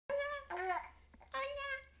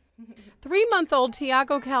3-month-old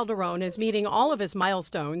Tiago Calderon is meeting all of his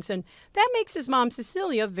milestones, and that makes his mom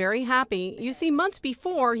Cecilia very happy. You see, months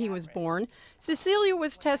before he was born, Cecilia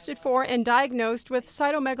was tested for and diagnosed with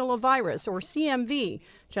Cytomegalovirus, or CMV,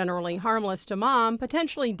 generally harmless to mom,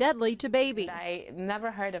 potentially deadly to baby. I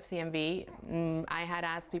never heard of CMV. I had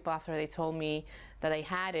asked people after they told me that I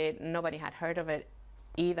had it. Nobody had heard of it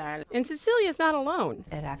either. And Cecilia's not alone.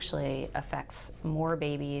 It actually affects more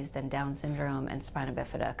babies than Down syndrome and spina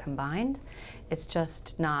bifida combined. It's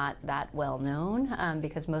just not that well known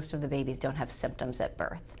because most of the babies don't have symptoms at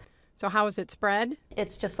birth. So how is it spread?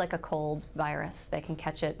 It's just like a cold virus. They can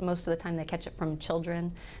catch it, most of the time they catch it from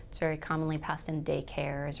children. It's very commonly passed in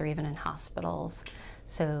daycares or even in hospitals.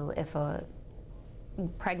 So if a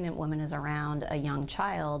pregnant woman is around a young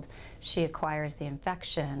child, she acquires the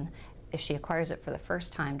infection. If she acquires it for the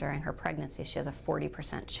first time during her pregnancy, she has a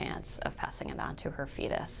 40% chance of passing it on to her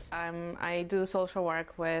fetus. I do social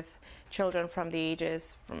work with children from the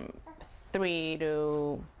ages from 3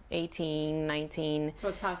 to 18, 19. So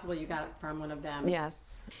it's possible you got it from one of them?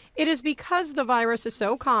 Yes. It is because the virus is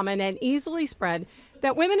so common and easily spread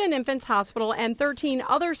that Women and Infants Hospital and 13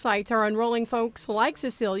 other sites are enrolling folks like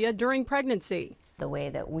Cecilia during pregnancy. The way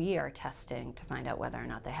that we are testing to find out whether or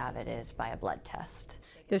not they have it is by a blood test.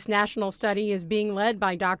 This national study is being led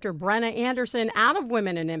by Dr. Brenna Anderson out of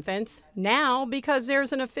Women and Infants, now because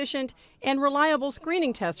there's an efficient and reliable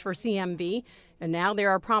screening test for CMV, and now there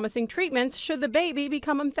are promising treatments should the baby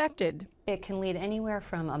become infected. It can lead anywhere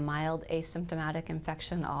from a mild asymptomatic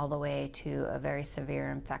infection all the way to a very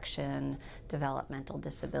severe infection, developmental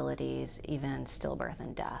disabilities, even stillbirth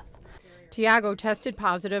and death. Tiago tested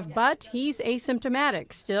positive, but he's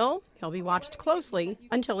asymptomatic. Still, he'll be watched closely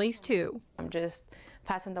until he's 2. I'm just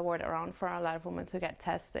passing the word around for a lot of women to get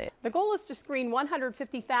tested. The goal is to screen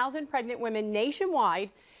 150,000 pregnant women nationwide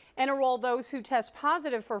and enroll those who test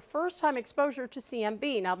positive for first-time exposure to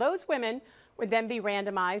CMV. Now, those women would then be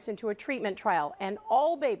randomized into a treatment trial, and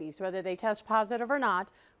all babies, whether they test positive or not,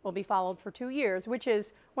 will be followed for 2 years, which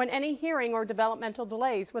is when any hearing or developmental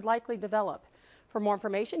delays would likely develop. For more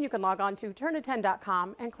information, you can log on to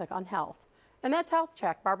turn10.com and click on Health. And that's Health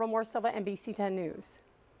Check. Barbara Moore Silva, NBC 10 News.